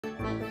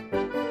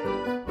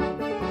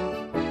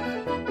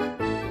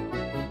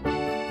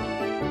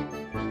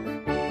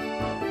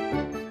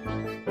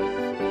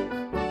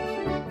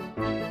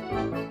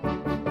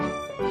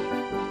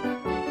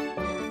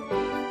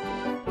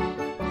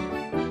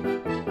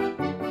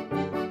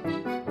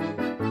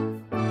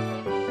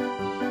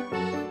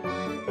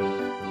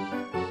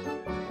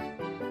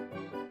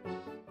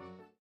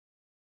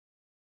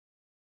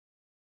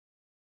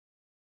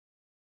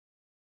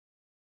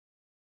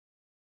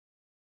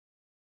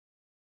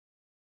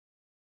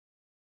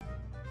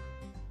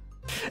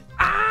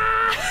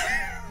Ah!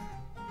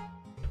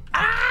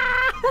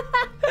 Ah!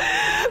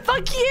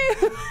 Fuck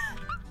you!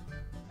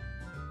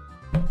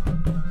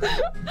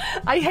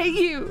 I hate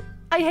you.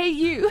 I hate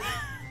you.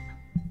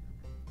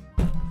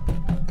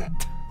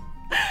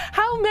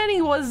 How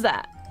many was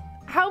that?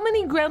 How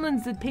many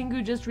gremlins did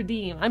Pingu just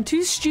redeem? I'm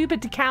too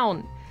stupid to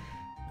count.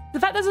 The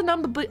fact there's a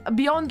number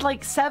beyond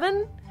like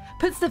 7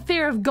 puts the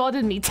fear of God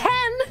in me. 10?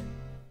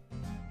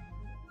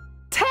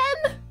 10?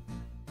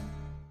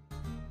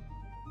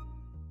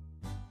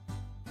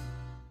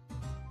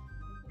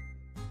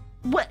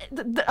 What?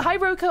 Hi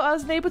Roko, I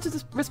was unable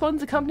to respond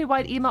to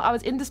company-wide email. I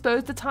was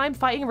indisposed at the time,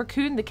 fighting a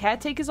raccoon in the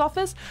caretaker's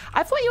office.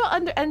 I thought you were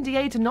under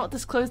NDA to not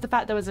disclose the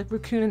fact there was a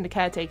raccoon in the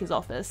caretaker's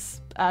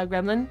office,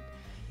 Gremlin.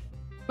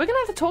 We're gonna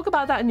have to talk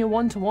about that in your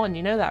one-to-one,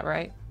 you know that,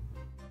 right?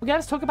 We're gonna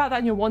have to talk about that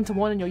in your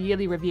one-to-one and your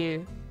yearly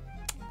review.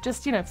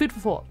 Just, you know, food for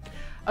thought.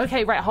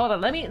 Okay, right, hold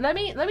on. Let me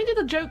do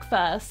the joke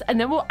first, and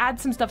then we'll add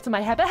some stuff to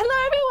my head. But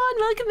hello, everyone.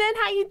 Welcome in.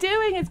 How you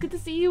doing? It's good to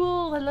see you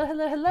all. Hello,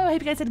 hello, hello. I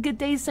hope you guys had a good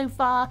day so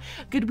far.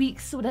 Good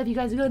weeks, whatever you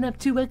guys are going up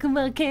to. Welcome,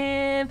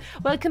 welcome.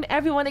 Welcome,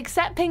 everyone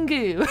except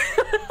Pingu.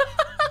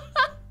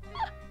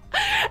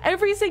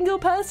 Every single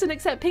person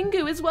except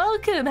Pingu is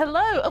welcome.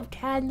 Hello. Oh,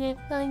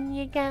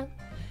 California girl.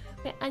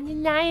 We're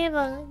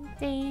undeniable.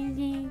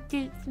 Daisy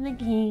Dukes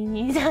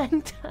bikinis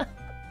on top.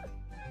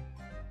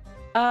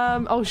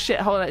 Oh shit,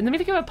 hold on. Let me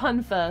think of a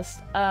pun first.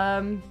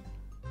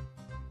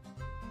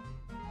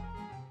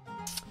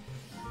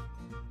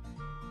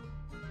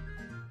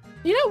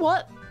 You know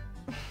what?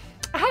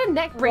 I had a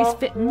neck brace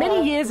fit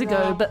many years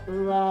ago, but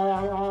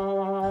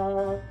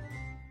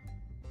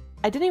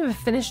I didn't even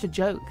finish the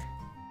joke.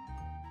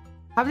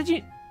 How did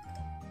you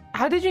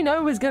know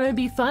it was gonna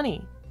be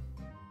funny?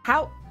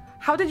 How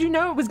did you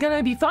know it was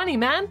gonna be funny,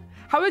 man?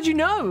 How did you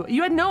know?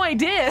 You had no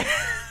idea.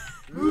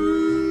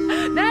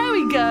 There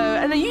we go.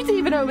 And then you didn't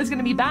even know it was going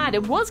to be bad.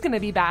 It was going to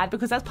be bad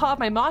because that's part of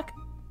my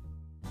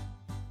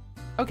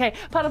Okay,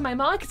 part of my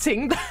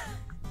marketing.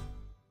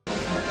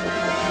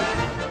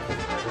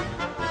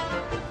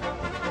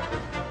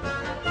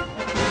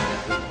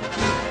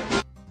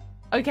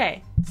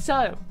 Okay,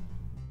 so,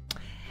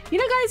 you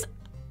know, guys,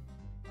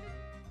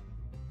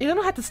 you're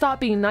gonna have to start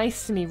being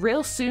nice to me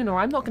real soon or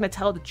I'm not gonna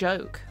tell the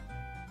joke.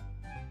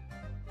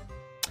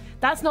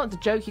 That's not the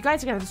joke. You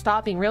guys are gonna have to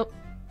start being real...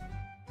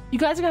 You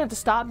guys are gonna have to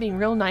start being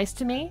real nice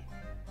to me,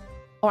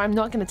 or I'm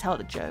not gonna tell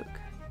the joke.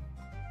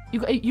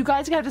 You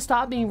guys are gonna have to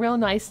start being real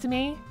nice to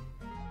me,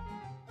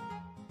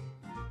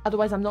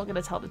 otherwise I'm not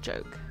gonna tell the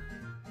joke.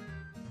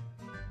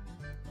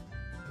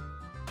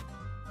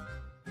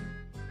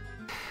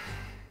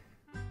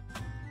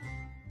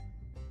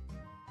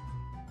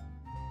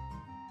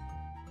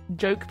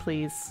 Joke,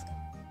 please.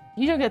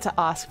 You don't get to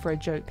ask for a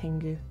joke,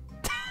 Pingu.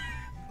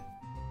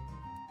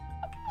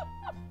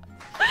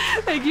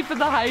 Thank you for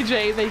the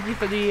hydrate. Thank you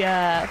for the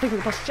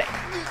posture check.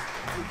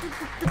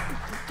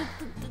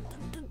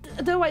 I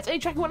don't know why it's only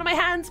tracking one of my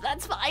hands.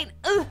 That's fine.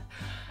 Ugh.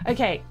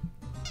 Okay.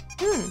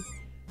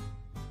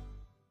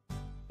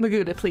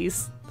 Maguda,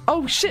 please.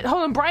 Oh shit!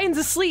 Hold on. Brian's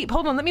asleep.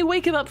 Hold on. Let me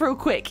wake him up real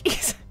quick.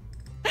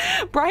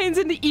 Brian's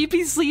in the EP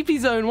sleepy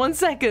zone. 1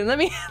 second. Let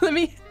me.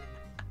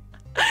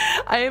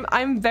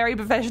 I'm very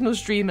professional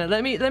streamer.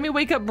 Let me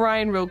wake up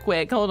Brian real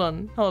quick. Hold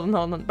on.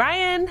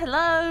 Brian,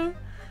 hello.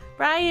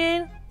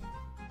 Brian.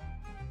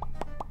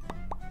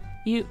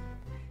 You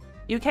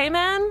okay,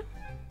 man?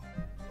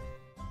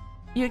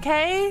 You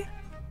okay?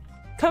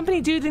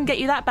 Company dude didn't get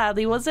you that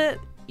badly, was it?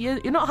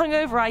 You're not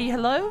hungover, are you?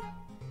 Hello?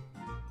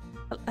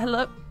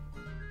 Hello?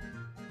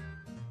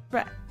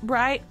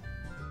 Brian.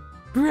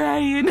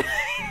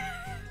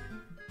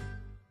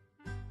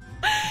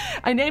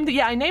 I named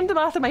him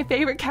after my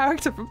favorite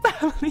character from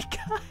Family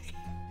Guy.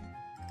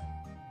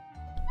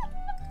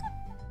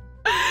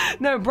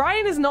 No,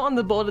 Brian is not on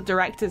the board of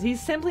directors.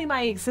 He's simply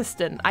my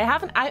assistant.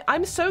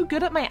 I'm so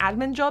good at my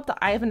admin job that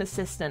I have an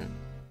assistant.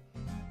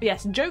 But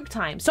yes, joke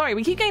time. Sorry,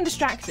 we keep getting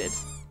distracted.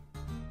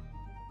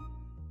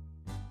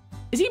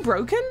 Is he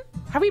broken?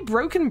 Have we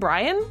broken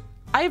Brian?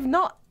 I have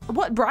not.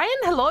 What, Brian?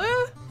 Hello?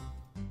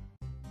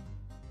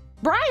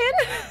 Brian?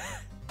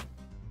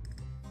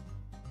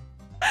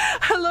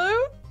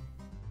 Hello?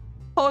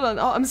 Hold on.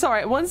 Oh, I'm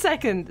sorry. 1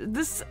 second.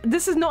 This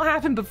has not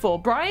happened before.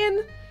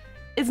 Brian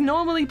is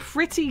normally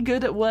pretty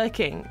good at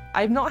working.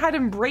 I've not had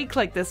him break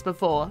like this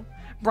before.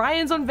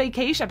 Brian's on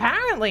vacation.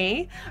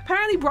 Apparently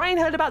Brian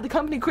heard about the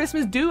company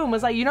Christmas do and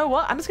was like, you know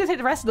what? I'm just gonna take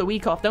the rest of the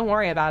week off. Don't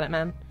worry about it,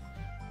 man.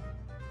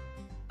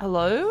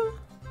 Hello?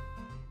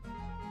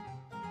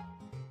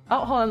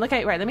 Oh, hold on.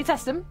 Okay, right. Let me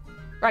test him.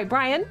 Right,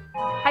 Brian.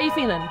 How you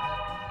feeling?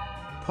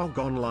 Pog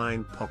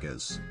online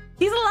poggers.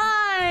 He's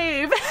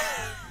alive!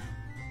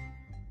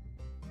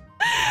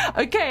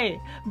 Okay,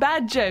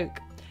 bad joke.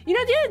 You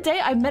know, the other day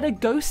I met a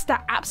ghost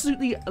that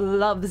absolutely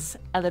loves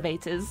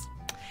elevators.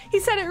 He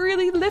said it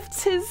really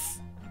lifts his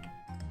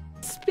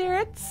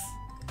spirits.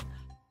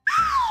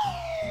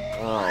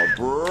 Oh,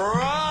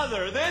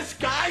 brother, this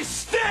guy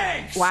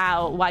stinks!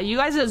 Wow, you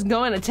guys are just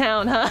going to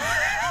town, huh?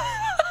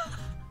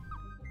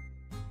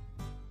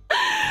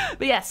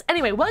 But yes,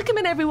 anyway, welcome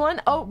in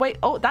everyone. Oh, wait,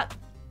 oh, that...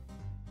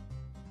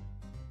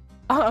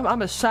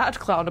 I'm a sad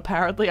clown,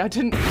 apparently. I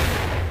didn't...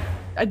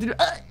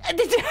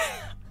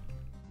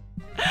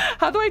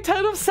 How do I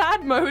turn off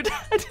sad mode?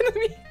 I didn't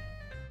mean...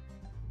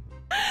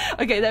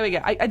 Okay, there we go.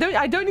 I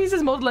don't use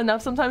this model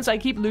enough sometimes, so I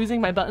keep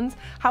losing my buttons.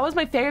 How was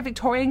my favorite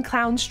Victorian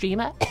clown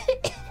streamer?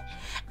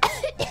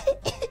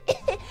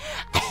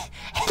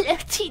 Hello,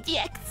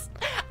 TDX.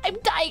 I'm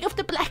dying of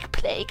the Black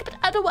Plague, but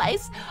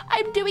otherwise,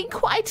 I'm doing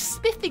quite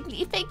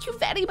spiffingly. Thank you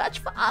very much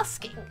for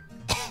asking.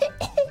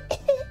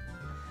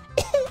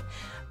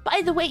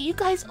 By the way, you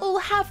guys all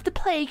have the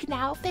plague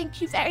now.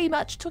 Thank you very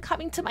much for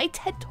coming to my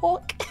TED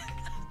Talk.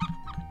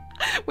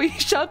 We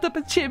shoved up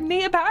a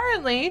chimney,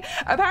 apparently.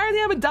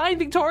 Apparently I'm a dying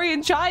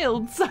Victorian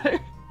child, so...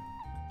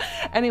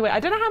 Anyway, I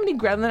don't know how many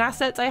gremlin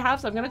assets I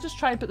have, so I'm gonna just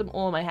try and put them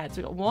all in my head.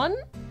 So we got 1,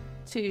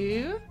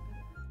 2,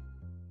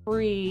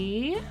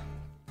 3...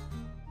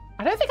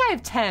 I don't think I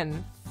have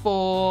 10.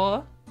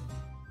 4,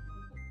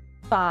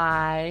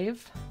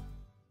 5,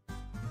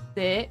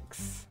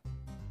 6,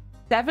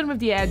 7 with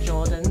the Air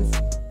Jordans,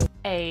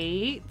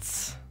 8.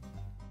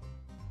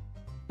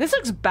 This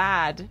looks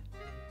bad.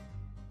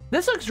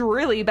 This looks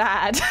really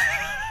bad.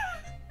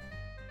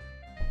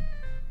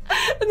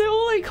 And they're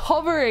all like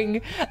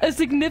hovering a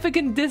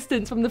significant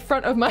distance from the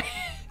front of my...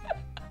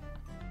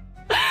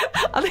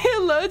 Are they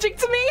allergic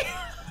to me?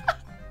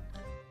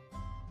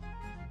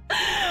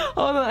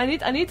 Hold on, I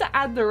need to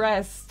add the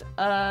rest. Do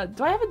I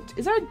have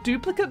is there a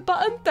duplicate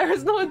button? There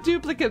is not a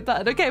duplicate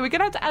button. Okay, we're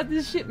gonna have to add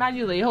this shit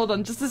manually. Hold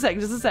on, just a sec.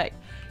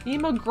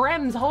 Need more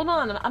grems. Hold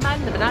on, I'm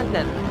adding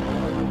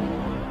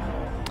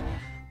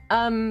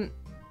them.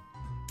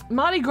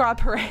 Mardi Gras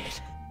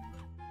parade.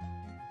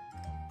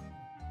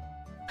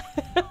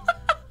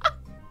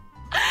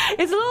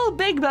 It's a little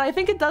big, but I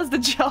think it does the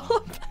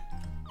job.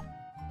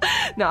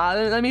 Nah,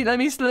 let me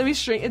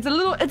shrink. It's a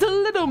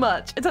little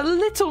much. It's a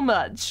little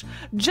much.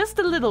 Just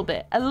a little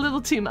bit. A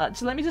little too much.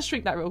 So let me just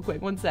shrink that real quick.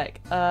 1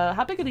 sec.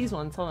 How big are these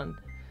ones? Hold on.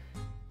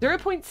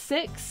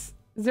 0.6,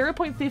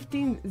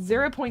 0.15,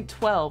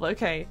 0.12.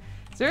 Okay.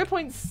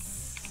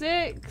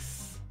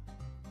 0.6,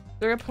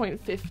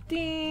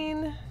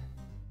 0.15.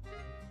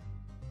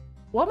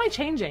 What am I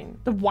changing?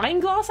 The wine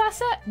glass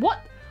asset? What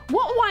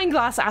wine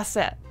glass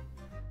asset?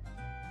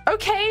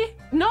 Okay.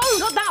 No,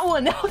 not that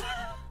one.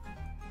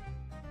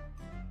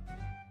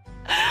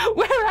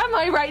 Where am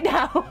I right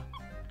now?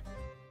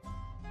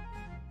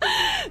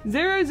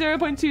 0,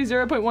 0.2,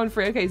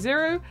 0.13. Okay,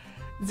 0,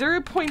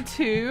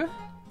 0.2,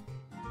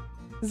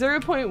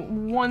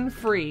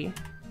 0.13.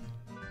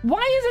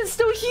 Why is it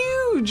still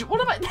huge?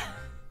 What am I...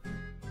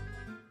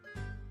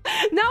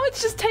 Now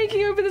it's just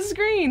taking over the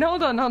screen.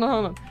 Hold on.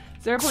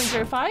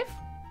 0.05.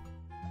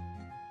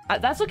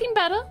 That's looking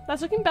better.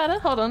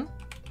 Hold on.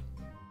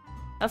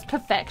 That's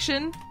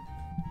perfection.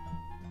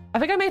 I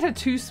think I made her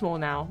too small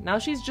now. Now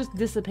she's just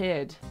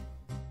disappeared.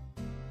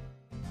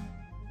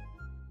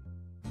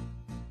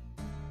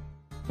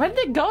 Where did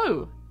it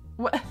go?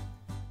 What?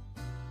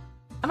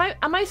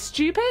 Am I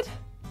stupid?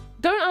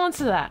 Don't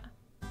answer that.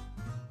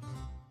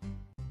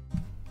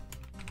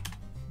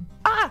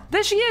 Ah,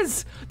 there she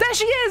is.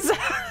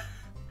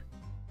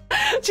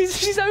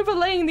 She's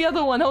overlaying the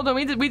other one. Hold on,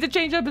 we need to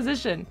change her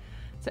position.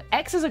 So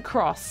X is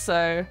across,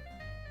 so...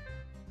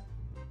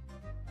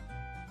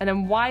 And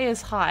then Y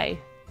is high.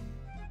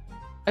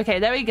 Okay,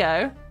 there we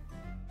go.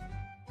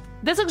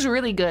 This looks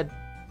really good.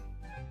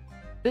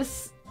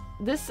 Is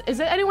it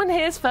anyone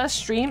here's first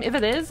stream? If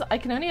it is, I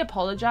can only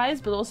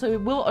apologize, but also it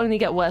will only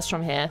get worse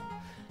from here.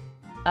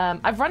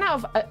 I've run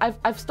out of...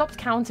 I've stopped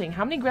counting.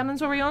 How many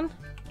gremlins were we on?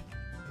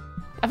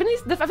 I think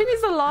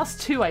these are the last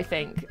 2, I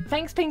think.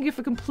 Thanks, Pingu,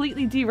 for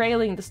completely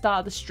derailing the start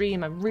of the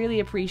stream. I really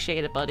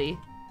appreciate it, buddy.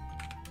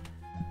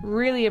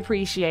 Really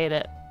appreciate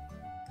it.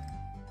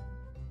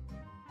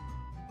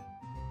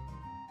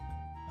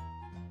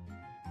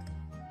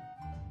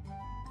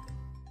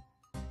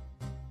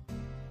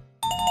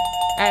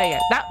 There we go.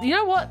 That, you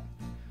know what?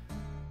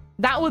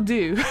 That will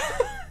do.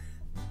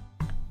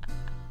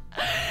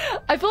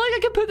 I feel like I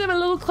could put them a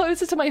little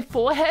closer to my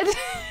forehead.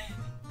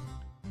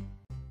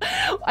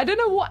 I don't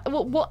know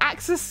what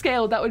axis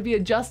scale that would be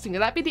adjusting.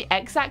 Would that be the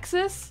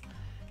x-axis?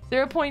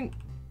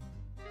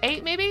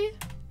 0.8 maybe?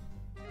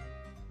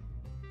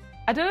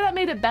 I don't know if that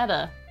made it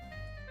better.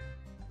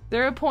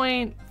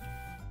 0.5?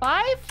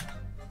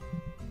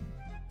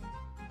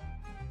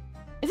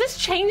 Is this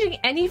changing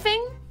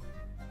anything?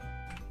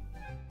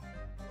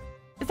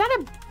 Is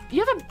that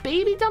you have a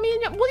baby dummy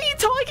in your... What are you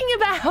talking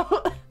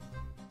about?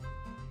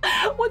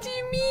 What do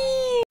you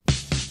mean?